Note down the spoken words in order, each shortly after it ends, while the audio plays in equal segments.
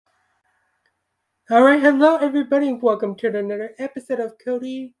All right, hello everybody. Welcome to another episode of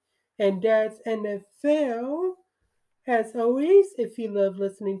Cody and Dad's NFL. As always, if you love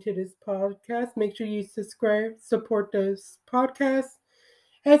listening to this podcast, make sure you subscribe, support this podcast,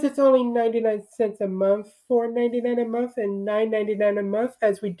 as it's only 99 cents a month, $4.99 a month, and $9.99 a month.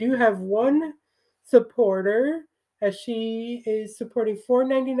 As we do have one supporter, as she is supporting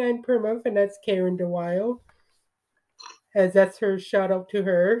 $4.99 per month, and that's Karen DeWild, as that's her shout out to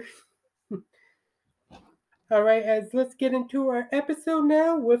her. All right, as let's get into our episode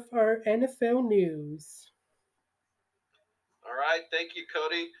now with our NFL news. All right, thank you,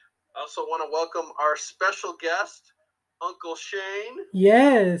 Cody. I also want to welcome our special guest, Uncle Shane.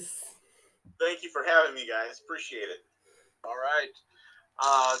 Yes. Thank you for having me, guys. Appreciate it. All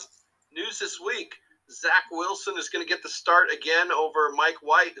right. News this week. Zach Wilson is going to get the start again over Mike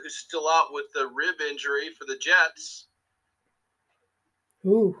White, who's still out with the rib injury for the Jets.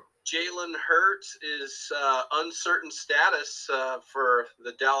 Ooh. Jalen Hurts is uncertain status for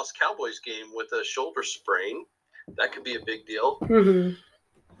the Dallas Cowboys game with a shoulder sprain. That could be a big deal. Mm-hmm.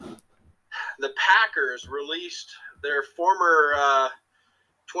 The Packers released their former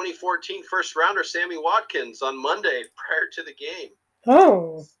 2014 first rounder Sammy Watkins on Monday prior to the game.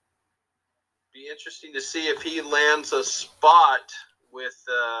 Oh. Be interesting to see if he lands a spot with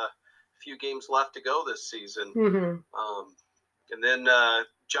a few games left to go this season. Mm-hmm. And then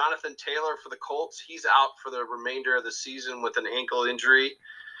Jonathan Taylor for the Colts, he's out for the remainder of the season with an ankle injury.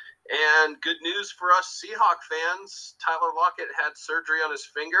 And good news for us Seahawk fans, Tyler Lockett had surgery on his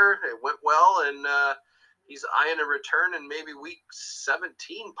finger. It went well, and he's eyeing a return in maybe week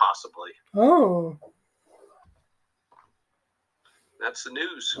 17 possibly. Oh. That's the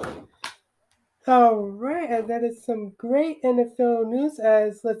news. All right, and that is some great NFL news.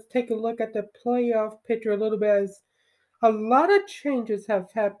 As let's take a look at the playoff picture a little bit. As a lot of changes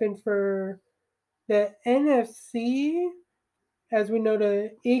have happened for the NFC. As we know,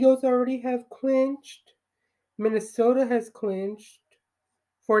 the Eagles already have clinched. Minnesota has clinched.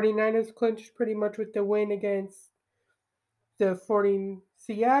 49ers clinched pretty much with the win against the 40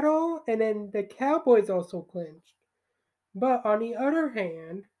 Seattle, and then the Cowboys also clinched. But on the other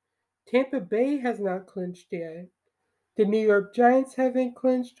hand, Tampa Bay has not clinched yet. The New York Giants haven't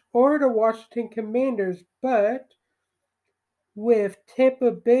clinched, or the Washington Commanders, but with Tampa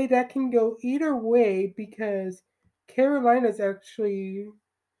Bay, that can go either way because Carolina's actually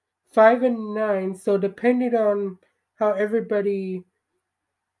 5-9. So depending on how everybody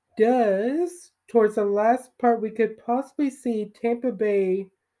does towards the last part, we could possibly see Tampa Bay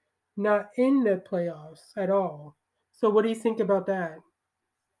not in the playoffs at all. So what do you think about that?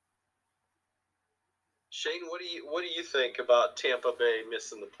 Shane, what do you think about Tampa Bay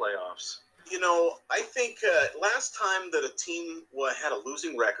missing the playoffs? You know, I think last time that a team had a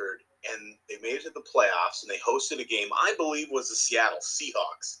losing record and they made it to the playoffs and they hosted a game, I believe was the Seattle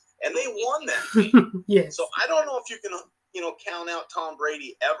Seahawks, and they won that game. Yes. So I don't know if you can, count out Tom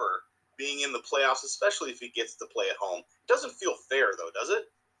Brady ever being in the playoffs, especially if he gets to play at home. It doesn't feel fair, though, does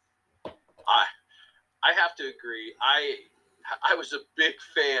it? I have to agree. I was a big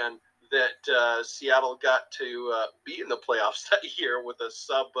fan that Seattle got to be in the playoffs that year with a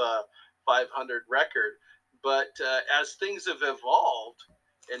sub 500 record. But as things have evolved,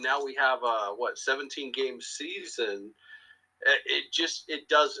 and now we have a 17-game season, it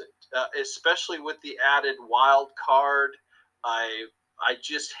doesn't. Especially with the added wild card, I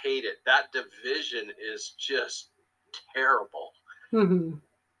just hate it. That division is just terrible. Mm-hmm.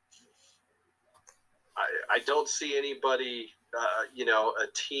 I don't see anybody, a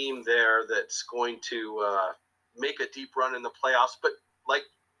team there that's going to make a deep run in the playoffs. But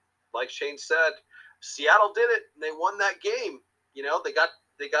like Shane said, Seattle did it, and they won that game.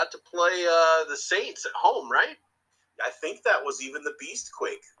 They got to play the Saints at home, right? I think that was even the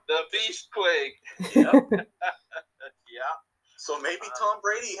Beastquake. The Beastquake. Yep. Yeah. So maybe Tom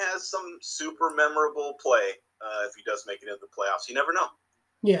Brady has some super memorable play if he does make it into the playoffs. You never know.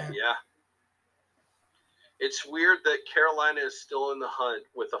 Yeah. Yeah. It's weird that Carolina is still in the hunt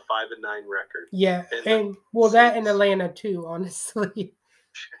with a 5-9 record. Yeah, and that in Atlanta too, honestly.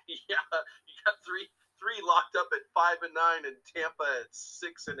 Yeah, you got three locked up at 5-9 and Tampa at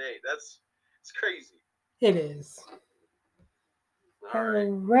 6-8. It's crazy. It is. All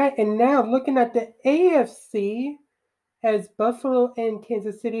right, and now looking at the AFC, as Buffalo and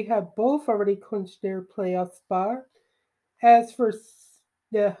Kansas City have both already clinched their playoff spot. As for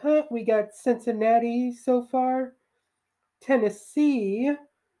the hunt, we got Cincinnati so far, Tennessee,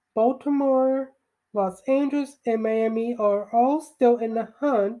 Baltimore, Los Angeles, and Miami are all still in the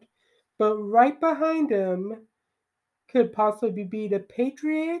hunt, but right behind them, could possibly be the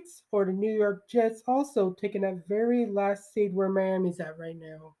Patriots or the New York Jets also taking that very last seed where Miami's at right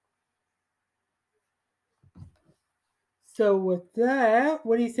now. So with that,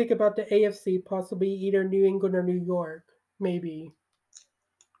 what do you think about the AFC? Possibly either New England or New York, maybe.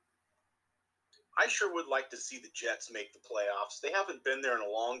 I sure would like to see the Jets make the playoffs. They haven't been there in a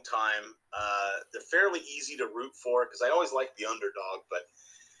long time. They're fairly easy to root for because I always like the underdog, but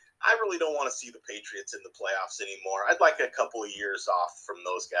I really don't want to see the Patriots in the playoffs anymore. I'd like a couple of years off from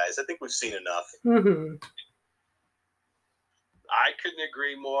those guys. I think we've seen enough. Mm-hmm. I couldn't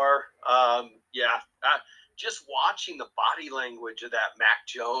agree more. Just watching the body language of that Mac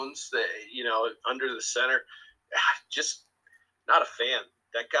Jones, under the center, just not a fan.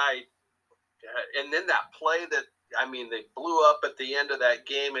 That guy, and then that play that, they blew up at the end of that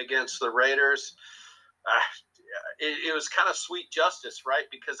game against the Raiders. It was kind of sweet justice, right?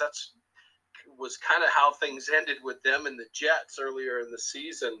 Because was kind of how things ended with them and the Jets earlier in the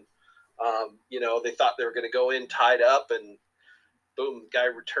season. They thought they were going to go in tied up, and boom, guy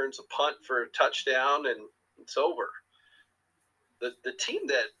returns a punt for a touchdown, and it's over. The team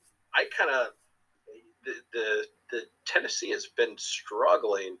that I kind of the Tennessee has been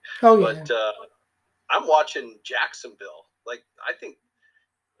struggling. Oh yeah. But I'm watching Jacksonville. Like I think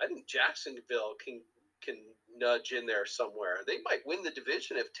Jacksonville can nudge in there somewhere. They might win the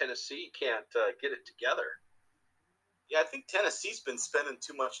division if Tennessee can't get it together. Yeah, I think Tennessee's been spending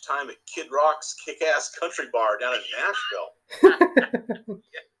too much time at Kid Rock's kick-ass country bar down in Nashville.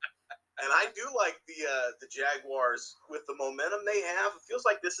 And I do like the Jaguars with the momentum they have. It feels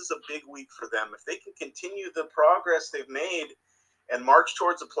like this is a big week for them. If they can continue the progress they've made and march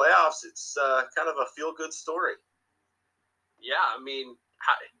towards the playoffs, it's kind of a feel-good story. Yeah,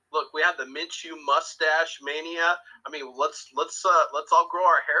 look, we have the Minshew mustache mania. Let's all grow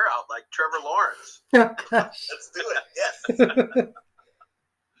our hair out like Trevor Lawrence. Let's do it. Yes.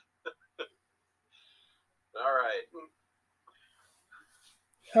 All right.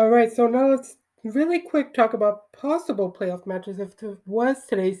 All right, so now let's really quick talk about possible playoff matches if it was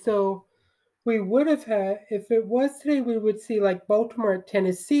today. So we would have had, if it was today, we would see like Baltimore at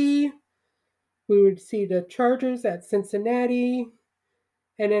Tennessee. We would see the Chargers at Cincinnati.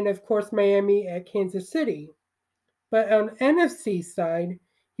 And then, of course, Miami at Kansas City. But on NFC side,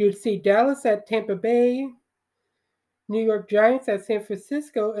 you'd see Dallas at Tampa Bay, New York Giants at San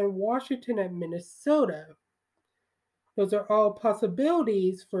Francisco, and Washington at Minnesota. Those are all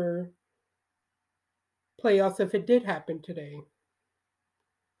possibilities for playoffs if it did happen today.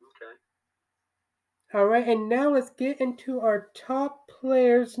 Okay. All right, and now let's get into our top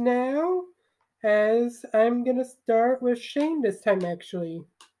players now, as I'm going to start with Shane this time, actually.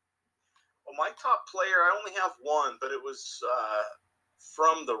 Well, my top player, I only have one, but it was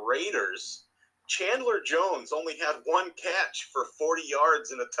from the Raiders. Chandler Jones only had one catch for 40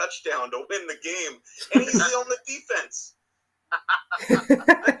 yards and a touchdown to win the game, and he's on the defense.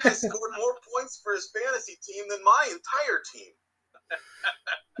 That guy scored more points for his fantasy team than my entire team.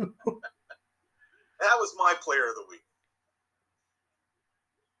 That was my player of the week.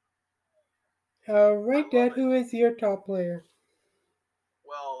 All right, Dad, who is your top player?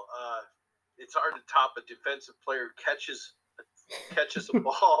 Well, it's hard to top a defensive player who catches a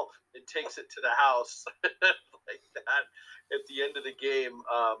ball and takes it to the house like that at the end of the game.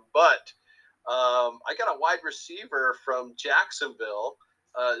 But I got a wide receiver from Jacksonville,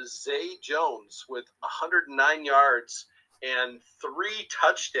 Zay Jones, with 109 yards and 3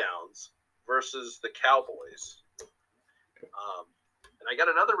 touchdowns versus the Cowboys. And I got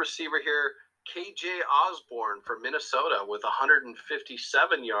another receiver here, KJ Osborne from Minnesota, with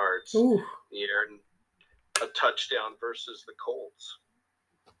 157 yards here and a touchdown versus the Colts.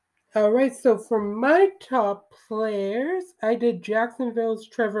 All right, so for my top players, I did Jacksonville's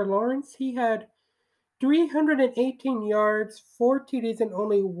Trevor Lawrence. He had 318 yards, 4 TDs, and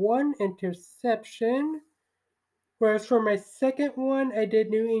only 1 interception. Whereas for my second one, I did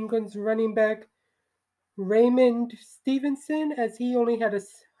New England's running back Raymond Stevenson, as he only had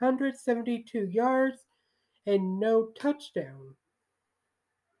 172 yards and no touchdown.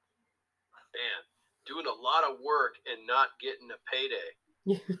 Man, doing a lot of work and not getting a payday.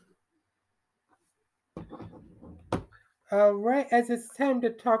 All right, as it's time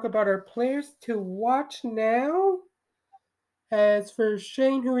to talk about our players to watch now. As for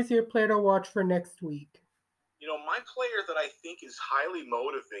Shane, who is your player to watch for next week? My player that I think is highly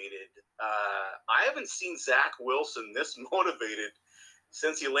motivated, I haven't seen Zach Wilson this motivated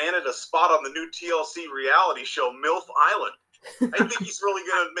since he landed a spot on the new TLC reality show, MILF Island. I think he's really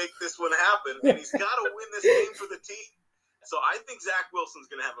going to make this one happen, and he's got to win this game for the team. So I think Zach Wilson's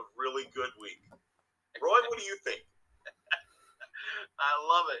going to have a really good week. Roy, what do you think? I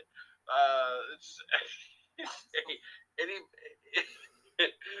love it. Any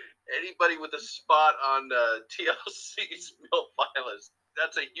anybody with a spot on TLC's Mill Violence,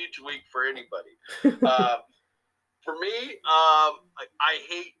 that's a huge week for anybody. For me, I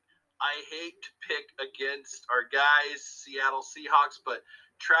hate to pick against our guys, Seattle Seahawks, but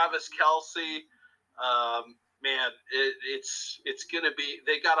Travis Kelce, man, it's going to be.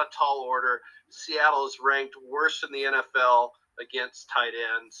 They got a tall order. Seattle is ranked worse in the NFL against tight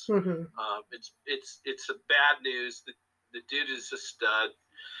ends. Mm-hmm. It's a bad news. The dude is a stud.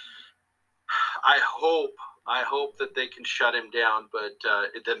 I hope that they can shut him down, but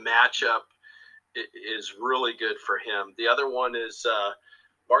the matchup is really good for him. The other one is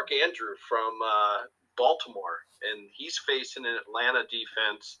Mark Andrew from Baltimore, and he's facing an Atlanta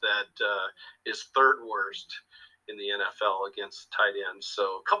defense that is third worst in the NFL against tight ends. So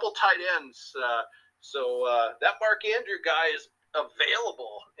a couple tight ends. So that Mark Andrew guy is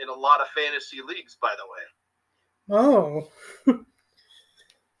available in a lot of fantasy leagues, by the way. Oh.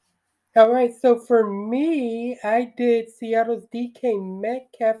 All right, so for me, I did Seattle's DK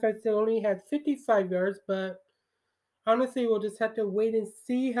Metcalf as it only had 55 yards, but honestly, we'll just have to wait and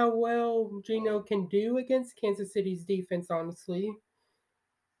see how well Geno can do against Kansas City's defense, honestly.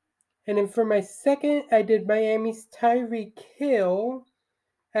 And then for my second, I did Miami's Tyreek Hill.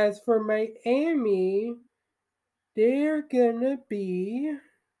 As for Miami, they're gonna be.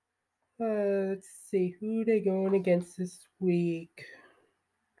 Let's see, who they going against this week?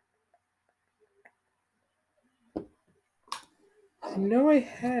 I know I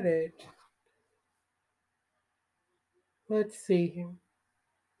had it. Let's see.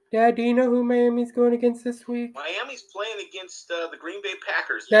 Dad, do you know who Miami's going against this week? Miami's playing against the Green Bay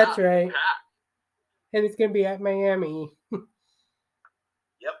Packers. That's right. Yeah. And it's going to be at Miami. Yep.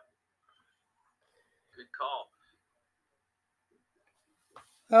 Good call.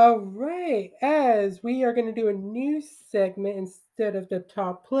 All right. As we are going to do a new segment instead of the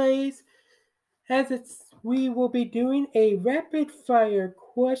top plays, we will be doing a rapid fire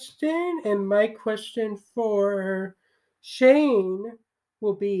question, and my question for Shane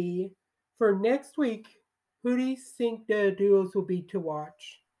will be for next week. Who do you think the duos will be to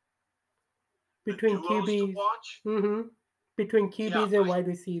watch? Between QBs. To watch? Mm-hmm. Between QBs and wide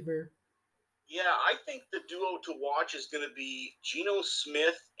receiver. Yeah, I think the duo to watch is going to be Geno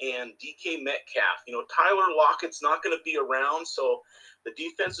Smith and DK Metcalf. You know, Tyler Lockett's not going to be around, so the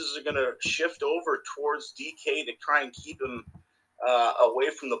defenses are going to shift over towards DK to try and keep him away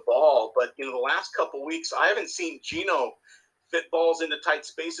from the ball. But, you know, the last couple weeks, I haven't seen Geno fit balls into tight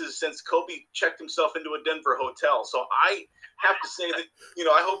spaces since Kobe checked himself into a Denver hotel. So I have to say that, you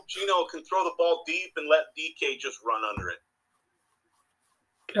know, I hope Geno can throw the ball deep and let DK just run under it.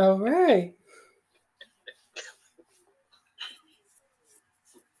 All right.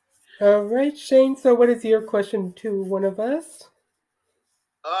 All right, Shane. So what is your question to one of us?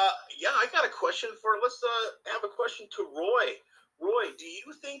 Yeah, I got a question let's have a question to Roy. Roy, do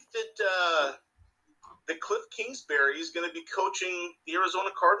you think that that Cliff Kingsbury is going to be coaching the Arizona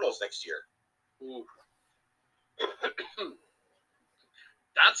Cardinals next year? Ooh.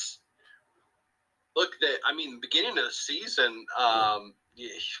 Beginning of the season,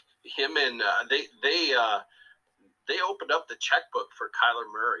 him and they opened up the checkbook for Kyler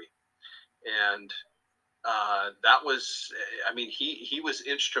Murray, and that was, he was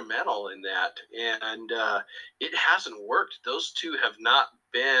instrumental in that, and it hasn't worked. Those two have not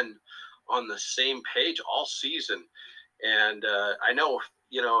been on the same page all season, and I know,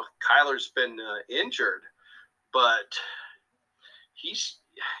 Kyler's been injured, but he's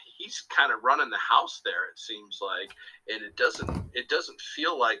kind of running the house there, it seems like, and it doesn't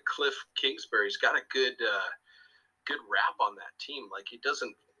feel like Cliff Kingsbury's got a good rap on that team. Like he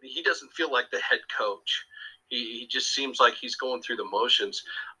doesn't feel like the head coach. He just seems like he's going through the motions.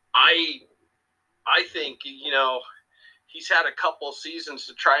 I think, he's had a couple seasons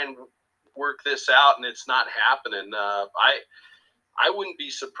to try and work this out, and it's not happening. I wouldn't be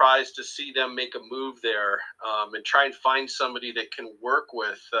surprised to see them make a move there and try and find somebody that can work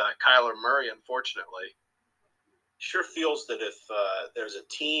with Kyler Murray, unfortunately. Sure feels that if there's a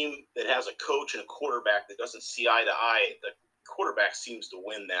team that has a coach and a quarterback that doesn't see eye to eye, the quarterback seems to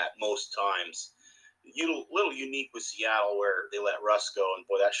win that most times. Little unique with Seattle where they let Russ go, and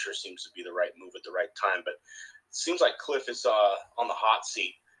boy, that sure seems to be the right move at the right time. But it seems like Cliff is on the hot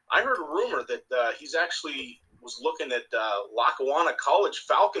seat. I heard a rumor that he's actually was looking at Lackawanna College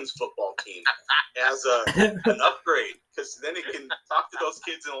Falcons football team as an upgrade, because then he can talk to those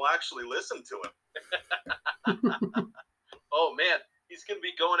kids and will actually listen to him. Oh, man, he's going to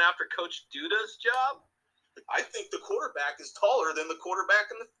be going after Coach Duda's job? I think the quarterback is taller than the quarterback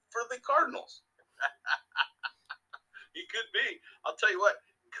for the Cardinals. He could be. I'll tell you what,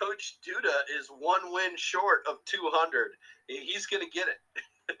 Coach Duda is 1 win short of 200. He's going to get it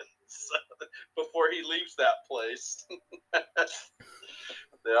so, before he leaves that place.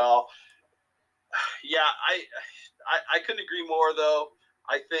 No. Yeah, I couldn't agree more, though.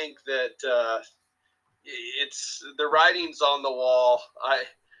 I think that it's the writing's on the wall.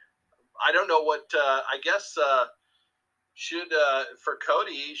 I don't know what I guess should for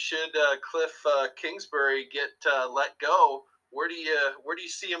Cody, should Cliff Kingsbury get let go? Where do you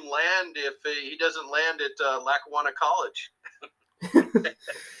see him land if he doesn't land at Lackawanna College?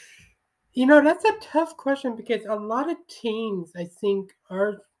 That's a tough question because a lot of teams, I think,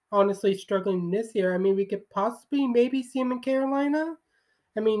 are honestly struggling this year. I mean, we could possibly maybe see him in Carolina.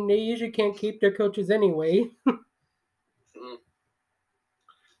 I mean, they usually can't keep their coaches anyway.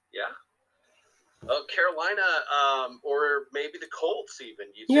 Yeah. Carolina, or maybe the Colts even.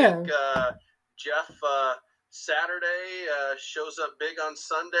 You think Jeff Saturday shows up big on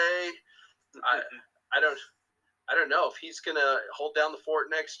Sunday? I don't know if he's going to hold down the fort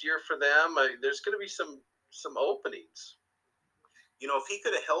next year for them. There's going to be some openings. If he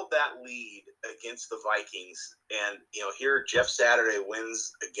could have held that lead against the Vikings and, here Jeff Saturday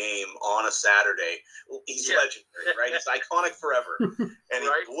wins a game on a Saturday, he's legendary, right? It's iconic forever. And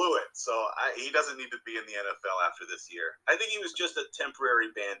he blew it. So he doesn't need to be in the NFL after this year. I think he was just a temporary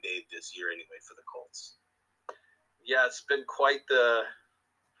Band-Aid this year anyway for the Colts. Yeah, it's been quite the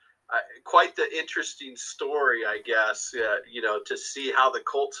interesting story, I guess, to see how the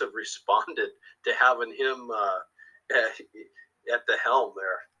Colts have responded to having him at the helm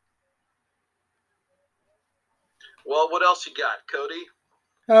there. Well, what else you got, Cody?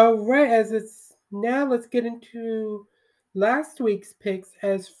 All right, let's get into last week's picks.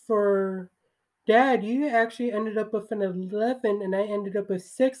 As for Dad, you actually ended up with an 11, and I ended up with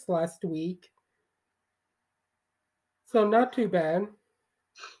 6 last week. So not too bad.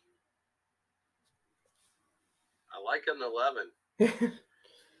 I like an 11.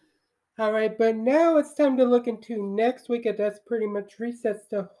 All right, but now it's time to look into next week, and that's pretty much resets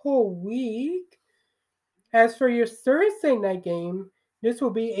the whole week. As for your Thursday night game, this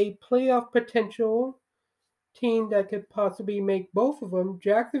will be a playoff potential team that could possibly make both of them.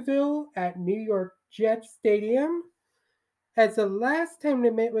 Jacksonville at New York Jets Stadium. As the last time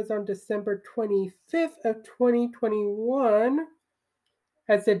they met was on December 25th of 2021,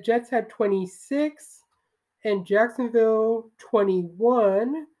 as the Jets had 26 and Jacksonville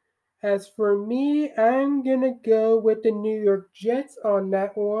 21. As for me, I'm going to go with the New York Jets on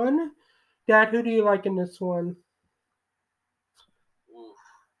that one. Dad, who do you like in this one? Oof.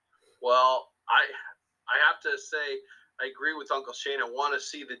 Well, I have to say I agree with Uncle Shane. I want to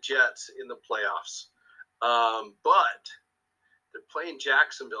see the Jets in the playoffs. But they're playing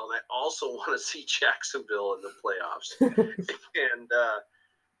Jacksonville, and I also want to see Jacksonville in the playoffs. And,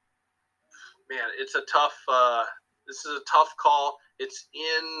 man, it's a tough this is a tough call. It's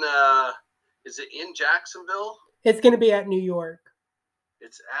in is it in Jacksonville? It's going to be at New York.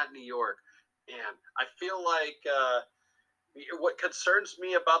 It's at New York. And I feel like what concerns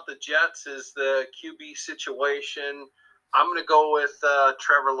me about the Jets is the QB situation. I'm going to go with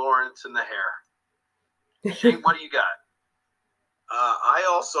Trevor Lawrence and the hair. Shane, what do you got? I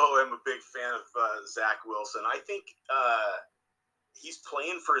also am a big fan of Zach Wilson. I think he's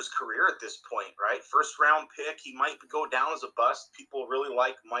playing for his career at this point, right? First round pick. He might go down as a bust. People really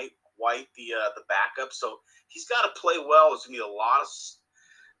like Mike White, the backup. So he's got to play well. There's going to be a lot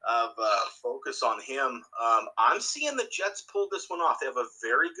of focus on him. I'm seeing the Jets pull this one off. They have a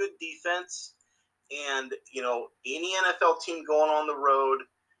very good defense. And, any NFL team going on the road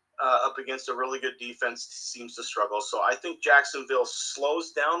up against a really good defense seems to struggle. So I think Jacksonville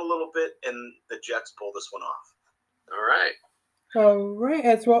slows down a little bit and the Jets pull this one off. All right. All right,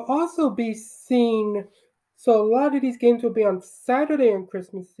 as we'll also be seeing, so a lot of these games will be on Saturday on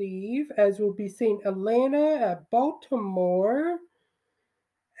Christmas Eve, as we'll be seeing Atlanta at Baltimore,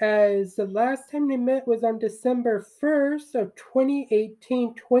 as the last time they met was on December 1st of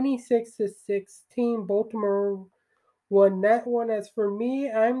 2018, 26-16. Baltimore won that one. As for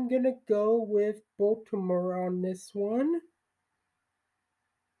me, I'm going to go with Baltimore on this one.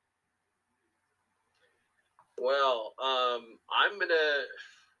 Well, I'm going to,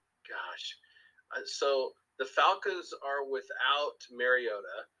 so the Falcons are without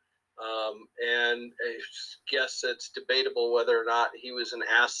Mariota, and I guess it's debatable whether or not he was an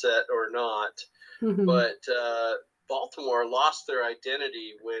asset or not, but Baltimore lost their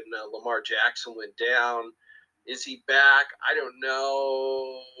identity when Lamar Jackson went down. Is he back? I don't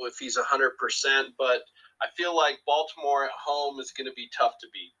know if he's 100%, but I feel like Baltimore at home is going to be tough to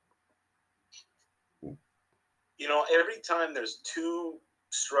beat. Every time there's two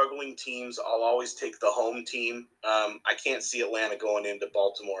struggling teams, I'll always take the home team. I can't see Atlanta going into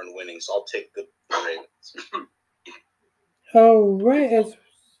Baltimore and winning, so I'll take the Ravens. All right, as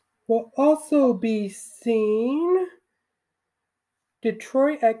we'll also be seeing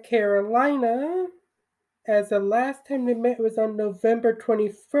Detroit at Carolina, as the last time they met was on November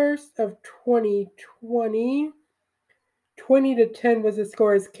 21st of 2020. 20-10 was the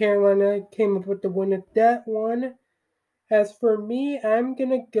score as Carolina came up with the win at that one. As for me, I'm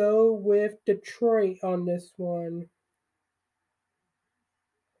going to go with Detroit on this one.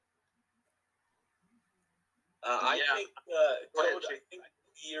 I think, Coach,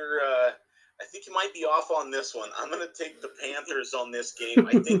 I think you might be off on this one. I'm going to take the Panthers on this game.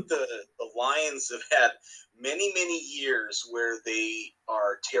 I think the Lions have had many, many years where they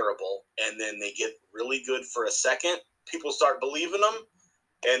are terrible, and then they get really good for a second. People start believing them,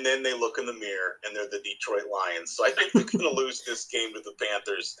 and then they look in the mirror, and they're the Detroit Lions. So I think they're going to lose this game to the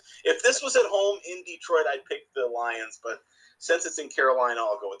Panthers. If this was at home in Detroit, I'd pick the Lions, but since it's in Carolina,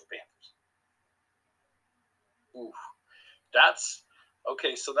 I'll go with the Panthers. Ooh, that's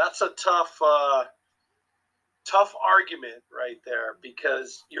okay. So that's a tough argument right there,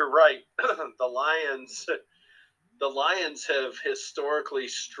 because you're right. The Lions have historically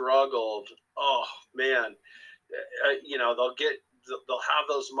struggled. Oh man, they'll have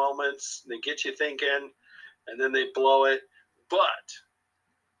those moments. They get you thinking, and then they blow it. But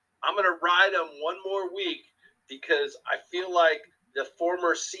I'm going to ride them one more week, because I feel like the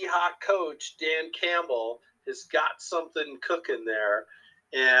former Seahawk coach Dan Campbell has got something cooking there.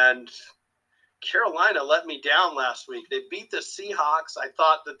 And Carolina let me down last week. They beat the Seahawks. I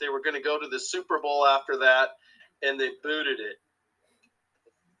thought that they were going to go to the Super Bowl after that, and they booted it.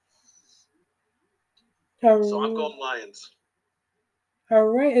 So I'm going Lions. All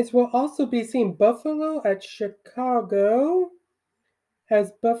right, as we'll also be seeing Buffalo at Chicago,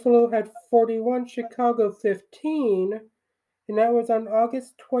 as Buffalo had 41, Chicago 15, and that was on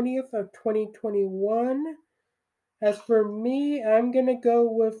August 20th of 2021. As for me, I'm going to go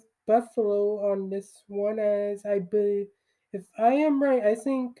with Buffalo on this one, as I believe, if I am right, I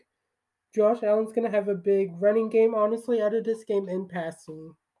think Josh Allen's going to have a big running game, honestly, out of this game in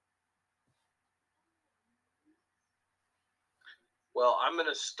passing. Well, I'm going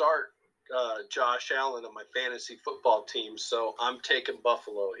to start Josh Allen on my fantasy football team, so I'm taking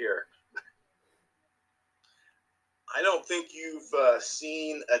Buffalo here. I don't think you've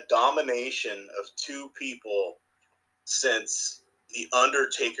seen a domination of two people since The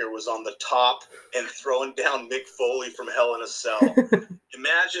Undertaker was on the top and throwing down Mick Foley from Hell in a Cell.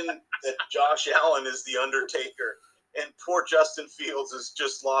 Imagine that Josh Allen is The Undertaker, and poor Justin Fields has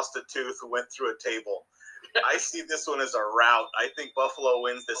just lost a tooth and went through a table. I see this one as a rout. I think Buffalo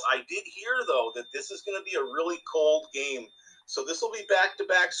wins this. I did hear, though, that this is going to be a really cold game. So this will be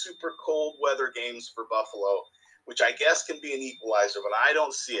back-to-back super cold weather games for Buffalo, which I guess can be an equalizer, but I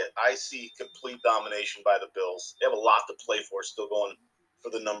don't see it. I see complete domination by the Bills. They have a lot to play for, still going for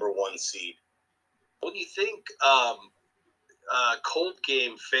the number one seed. Well, you think cold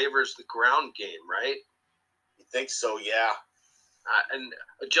game favors the ground game, right? You think so, yeah. And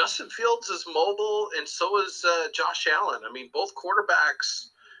Justin Fields is mobile, and so is Josh Allen. I mean, both quarterbacks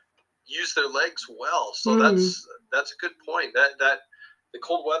use their legs well, so that's a good point. That the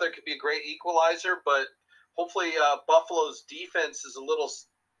cold weather could be a great equalizer, but hopefully Buffalo's defense is a little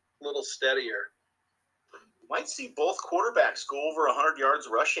steadier. You might see both quarterbacks go over 100 yards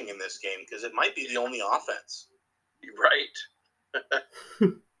rushing in this game, because it might be the only offense. Right.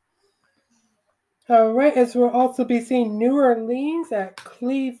 All right, as we'll also be seeing New Orleans at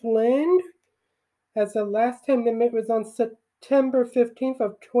Cleveland, as the last time they met was on September 15th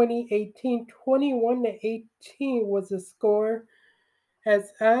of 2018. 21-18 was the score,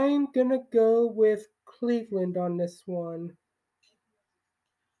 as I'm going to go with Cleveland on this one.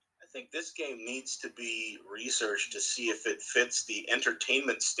 I think this game needs to be researched to see if it fits the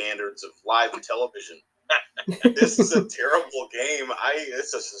entertainment standards of live television. This is a terrible game.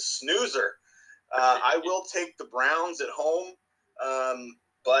 It's a snoozer. I will take the Browns at home,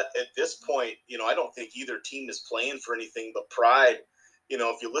 but at this point, I don't think either team is playing for anything but pride.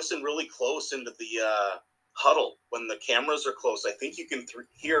 If you listen really close into the huddle when the cameras are close, I think you can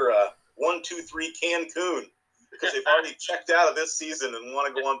hear 1, 2, 3 Cancun, because they've already checked out of this season and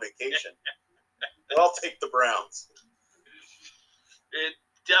want to go on vacation. But I'll take the Browns. It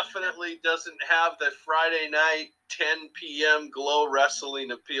definitely doesn't have the Friday night 10 p.m. Glow Wrestling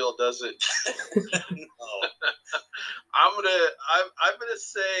appeal, does it? No. I'm gonna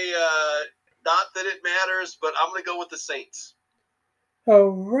say Not that it matters, but I'm going to go with the Saints. All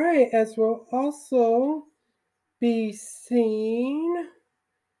right, as we'll also be seeing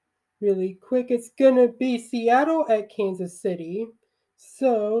really quick, it's going to be Seattle at Kansas City.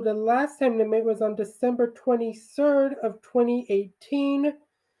 So the last time they met was on December 23rd of 2018.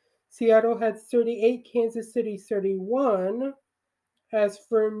 Seattle had 38, Kansas City 31. As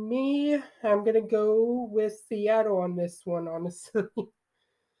for me, I'm going to go with Seattle on this one, honestly.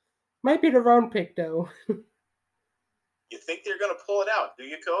 Might be the wrong pick, though. You think they're going to pull it out, do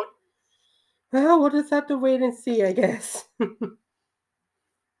you, Code? Well, we'll just have to wait and see, I guess.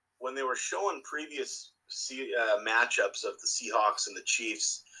 When they were showing previous matchups of the Seahawks and the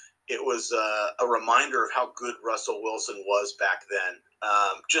Chiefs, it was a reminder of how good Russell Wilson was back then.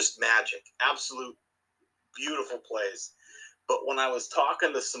 Just magic. Absolute beautiful plays. But when I was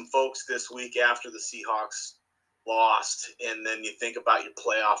talking to some folks this week after the Seahawks lost, and then you think about your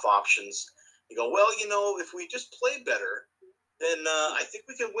playoff options, you go, well, if we just play better, then I think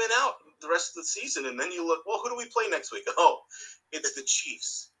we can win out the rest of the season. And then you look, well, who do we play next week? Oh, it's the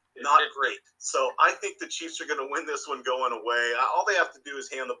Chiefs. Not great. So I think the Chiefs are going to win this one going away. All they have to do is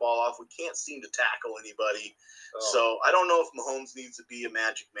hand the ball off. We can't seem to tackle anybody. So I don't know if Mahomes needs to be a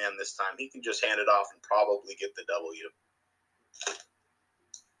magic man this time. He can just hand it off and probably get the W.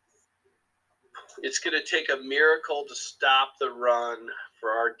 It's going to take a miracle to stop the run for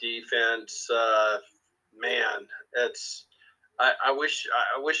our defense. Man, I wish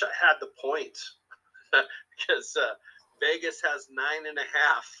I had the points because Vegas has 9.5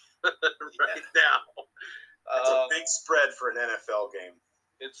 right now. It's a big spread for an NFL game.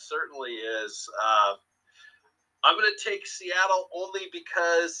 It certainly is. I'm going to take Seattle only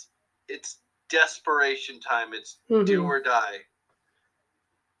because it's desperation time. It's do or die.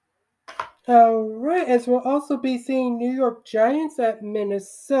 All right, as we'll also be seeing New York Giants at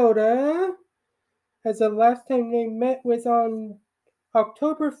Minnesota, as the last time they met was on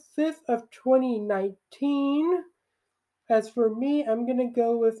October 5th of 2019. As for me, I'm going to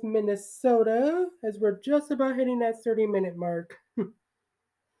go with Minnesota, as we're just about hitting that 30-minute mark. All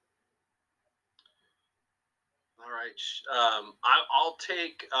right. I'll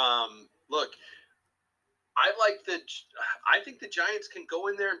take, look, I think the Giants can go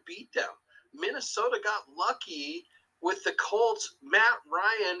in there and beat them. Minnesota got lucky with the Colts. Matt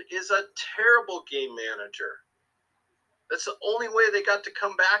Ryan is a terrible game manager. That's the only way they got to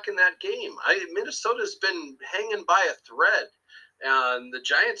come back in that game. Minnesota's been hanging by a thread, and the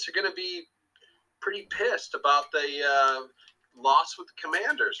Giants are going to be pretty pissed about the loss with the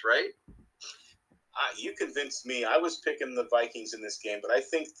Commanders, right? You convinced me. I was picking the Vikings in this game, but I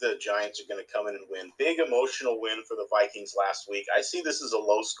think the Giants are going to come in and win. Big emotional win for the Vikings last week. I see this as a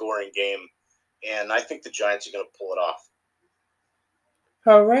low-scoring game, and I think the Giants are going to pull it off.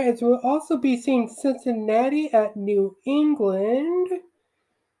 All right, as we'll also be seeing Cincinnati at New England,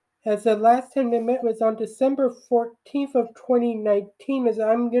 as the last time they met was on December 14th of 2019, as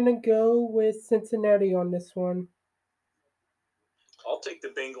I'm going to go with Cincinnati on this one. I'll take the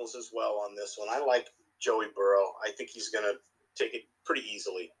Bengals as well on this one. I like Joey Burrow. I think he's going to take it pretty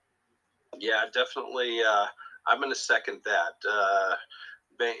easily. Yeah, definitely. I'm going to second that.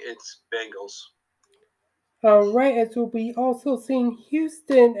 It's Bengals. All right, as we'll be also seeing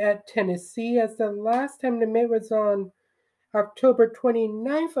Houston at Tennessee, as the last time they met was on October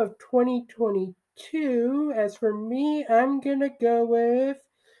 29th of 2022. As for me, I'm going to go with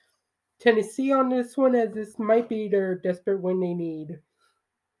Tennessee on this one, as this might be their desperate win they need.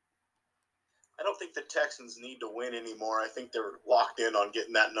 I don't think the Texans need to win anymore. I think they're locked in on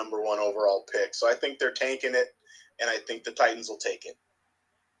getting that number 1 overall pick. So I think they're tanking it, and I think the Titans will take it.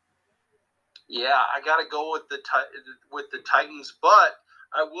 Yeah, I got to go with the Titans, but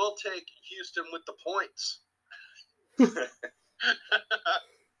I will take Houston with the points.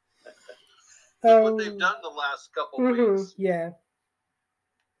 What they've done the last couple weeks. Yeah.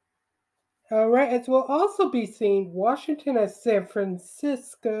 All right, as we'll also be seeing Washington at San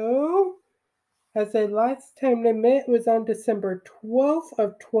Francisco, as the last time they met was on December 12th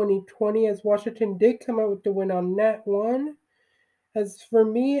of 2020, as Washington did come out with the win on that one. As for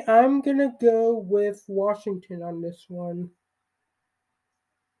me, I'm going to go with Washington on this one.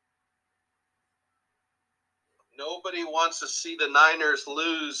 Nobody wants to see the Niners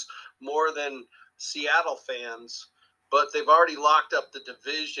lose more than Seattle fans, but they've already locked up the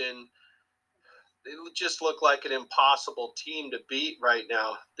division. They just look like an impossible team to beat right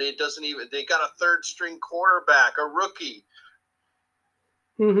now. They got a third-string quarterback, a rookie.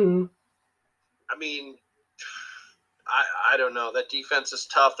 Mm-hmm. I mean, I don't know. That defense is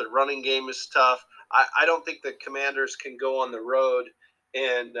tough. The running game is tough. I don't think the Commanders can go on the road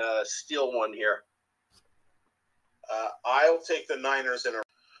and steal one here. I'll take the Niners in a.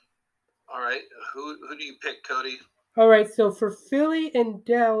 All right. Who do you pick, Cody? All right, so for Philly and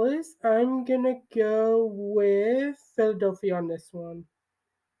Dallas, I'm going to go with Philadelphia on this one.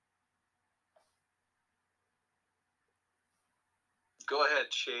 Go ahead,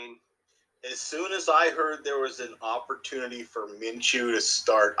 Shane. As soon as I heard there was an opportunity for Minshew to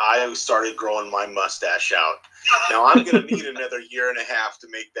start, I started growing my mustache out. Now, I'm going to need another year and a half to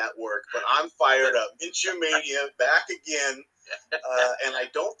make that work, but I'm fired up. Minshew Mania, back again. And I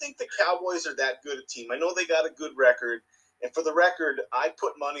don't think the Cowboys are that good a team. I know they got a good record. And for the record, I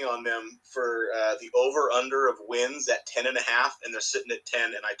put money on them for the over-under of wins at 10.5, and they're sitting at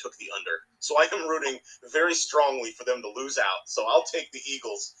 10, and I took the under. So I am rooting very strongly for them to lose out. So I'll take the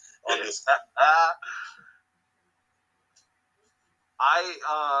Eagles on this.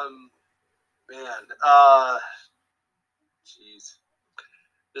 Jeez.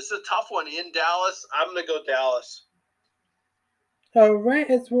 This is a tough one. In Dallas, I'm going to go Dallas. All right,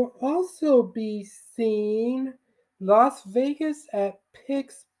 as we'll also be seeing Las Vegas at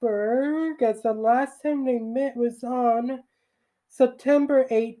Pittsburgh, as the last time they met was on September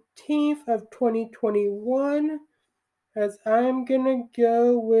 18th of 2021, as I'm going to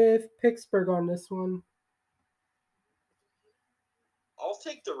go with Pittsburgh on this one. I'll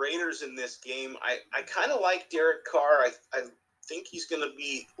take the Raiders in this game. I kind of like Derek Carr. I think he's going to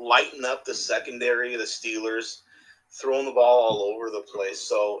be lighting up the secondary of the Steelers, throwing the ball all over the place.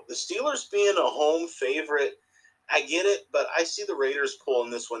 So the Steelers being a home favorite, I get it, but I see the Raiders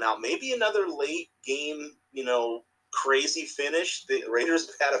pulling this one out. Maybe another late game, crazy finish. The Raiders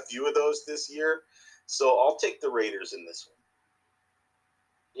have had a few of those this year. So I'll take the Raiders in this one.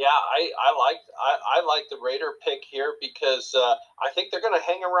 Yeah, I like the Raider pick here because I think they're going to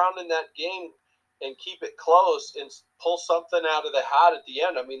hang around in that game and keep it close and pull something out of the hat at the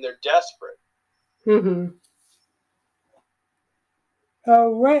end. I mean, they're desperate. Mm-hmm.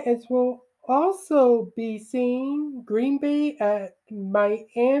 All right, as we'll also be seeing Green Bay at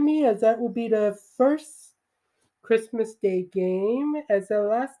Miami, as that will be the first Christmas Day game, as the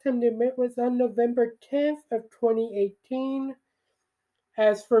last time they met was on November 10th of 2018.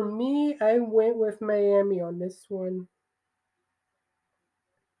 As for me, I went with Miami on this one.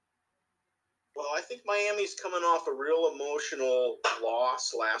 Well, I think Miami's coming off a real emotional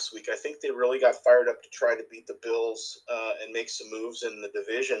loss last week. I think they really got fired up to try to beat the Bills and make some moves in the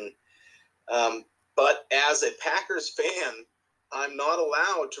division. But as a Packers fan, I'm not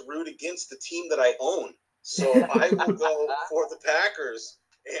allowed to root against the team that I own. So I will go for the Packers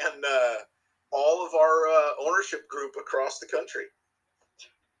and all of our ownership group across the country.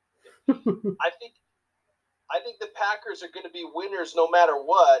 I think the Packers are going to be winners no matter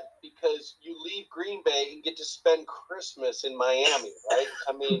what because you leave Green Bay and get to spend Christmas in Miami, right?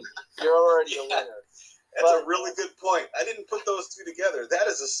 I mean, you're already a winner. That's a really good point. I didn't put those two together. That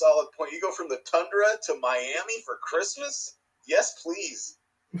is a solid point. You go from the tundra to Miami for Christmas? Yes, please.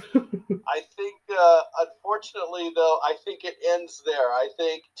 I think, unfortunately, though, I think it ends there. I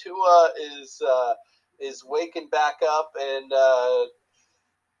think Tua is waking back up, and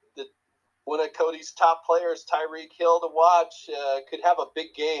one of Cody's top players, Tyreek Hill, to watch, could have a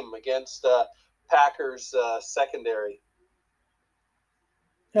big game against Packers secondary.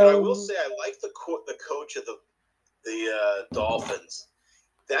 I will say I like the coach of the Dolphins.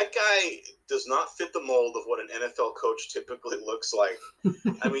 That guy does not fit the mold of what an NFL coach typically looks like.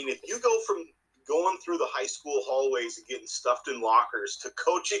 I mean, if you go from going through the high school hallways and getting stuffed in lockers to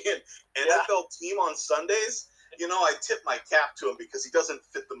coaching an NFL team on Sundays, I tip my cap to him because he doesn't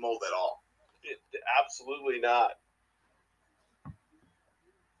fit the mold at all. Absolutely not.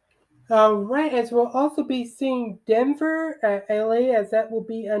 All right, as we'll also be seeing Denver at LA, as that will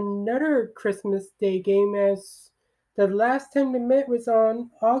be another Christmas Day game, as the last time they met was on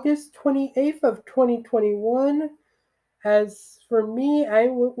August 28th of 2021. As for me, I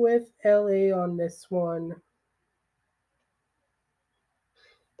went with LA on this one.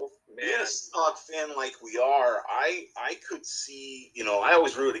 Being a Seahawks fan like we are, I could see, I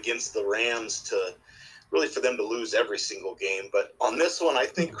always root against the Rams for them to lose every single game. But on this one, I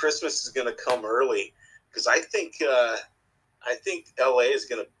think Christmas is going to come early because I think LA is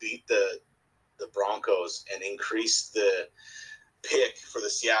going to beat the Broncos and increase the pick for the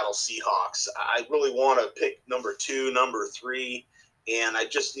Seattle Seahawks. I really want to pick number 2, number 3. And I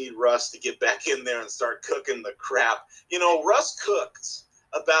just need Russ to get back in there and start cooking the crap. Russ cooks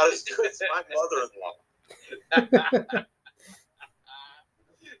about as good as my mother-in-law.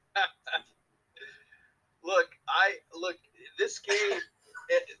 Look, this game,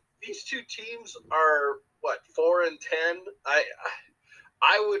 these two teams are what, 4-10.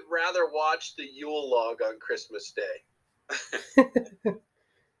 I would rather watch the Yule log on Christmas Day.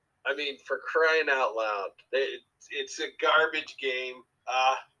 I mean, for crying out loud, it's a garbage game.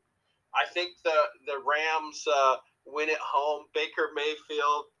 I think the Rams win at home. Baker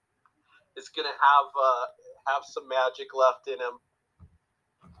Mayfield is going to have some magic left in him.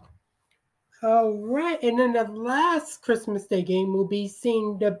 All right, and then the last Christmas Day game will be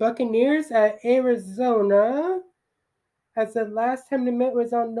seeing the Buccaneers at Arizona, as the last time they met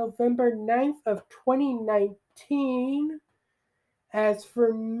was on November 9th of 2019. As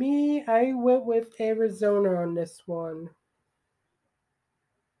for me, I went with Arizona on this one.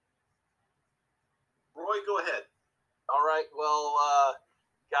 Roy, go ahead. All right. Well,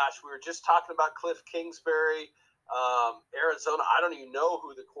 gosh, we were just talking about Cliff Kingsbury. Arizona. I don't even know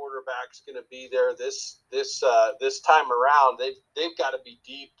who the quarterback's going to be there this time around. They've got to be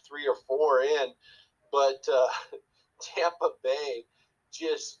deep 3 or 4 in, but Tampa Bay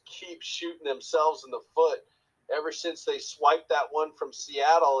just keeps shooting themselves in the foot ever since they swiped that one from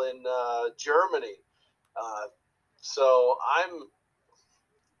Seattle in Germany. So I'm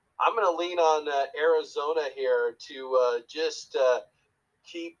going to lean on Arizona here to just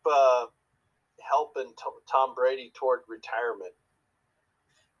keep helping Tom Brady toward retirement.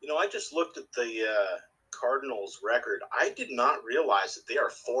 You know, I just looked at the Cardinals' record. I did not realize that they are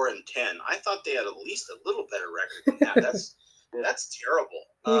 4-10. I thought they had at least a little better record than that. That's terrible.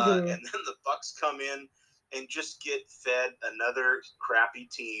 And then the Bucs come in and just get fed another crappy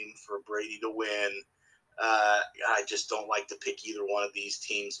team for Brady to win. I just don't like to pick either one of these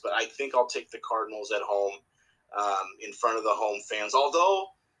teams, but I think I'll take the Cardinals at home in front of the home fans.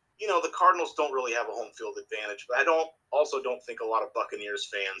 Although, you know, the Cardinals don't really have a home field advantage, but I don't think a lot of Buccaneers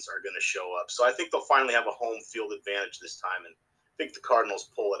fans are going to show up. So I think they'll finally have a home field advantage this time, and I think the Cardinals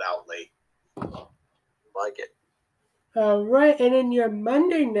pull it out late. Like it. All right, and then your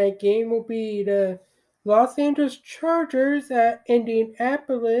Monday night game will be the Los Angeles Chargers at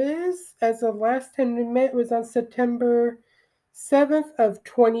Indianapolis, as the last time they met was on September 7th of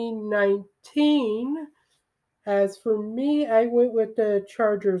 2019. As for me, I went with the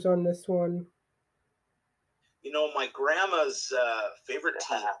Chargers on this one. You know, my grandma's favorite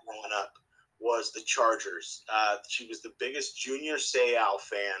team growing up was the Chargers. She was the biggest Junior Seau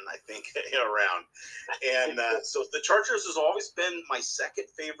fan, I think, around. And so the Chargers has always been my second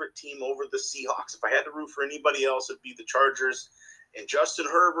favorite team over the Seahawks. If I had to root for anybody else, it'd be the Chargers. And Justin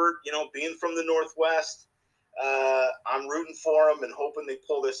Herbert, you know, being from the Northwest, I'm rooting for them and hoping they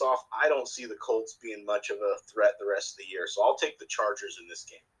pull this off. I don't see the Colts being much of a threat the rest of the year. So I'll take the Chargers in this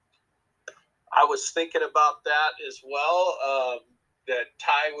game. I was thinking about that as well. That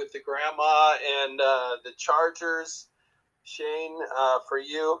tie with the grandma and the Chargers. Shane, for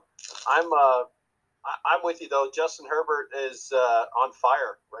you, I'm with you though. Justin Herbert is on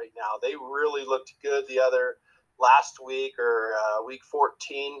fire right now. They really looked good last week or week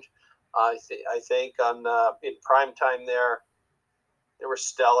 14. I think on in prime time there, they were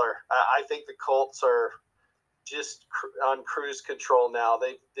stellar. I think the Colts are just on cruise control now.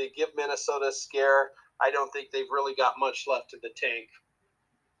 They give Minnesota a scare. I don't think they've really got much left in the tank.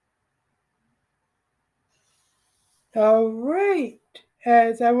 All right.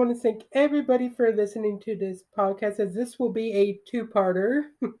 As I want to thank everybody for listening to this podcast, as this will be a 2-parter.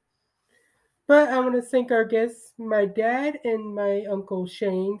 But I want to thank our guests, my dad and my uncle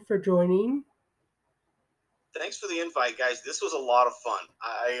Shane, for joining. Thanks for the invite, guys. This was a lot of fun.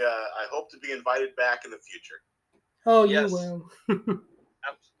 I hope to be invited back in the future. Oh, yes. You will.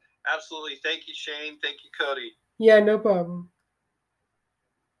 Absolutely. Thank you, Shane. Thank you, Cody. Yeah, no problem.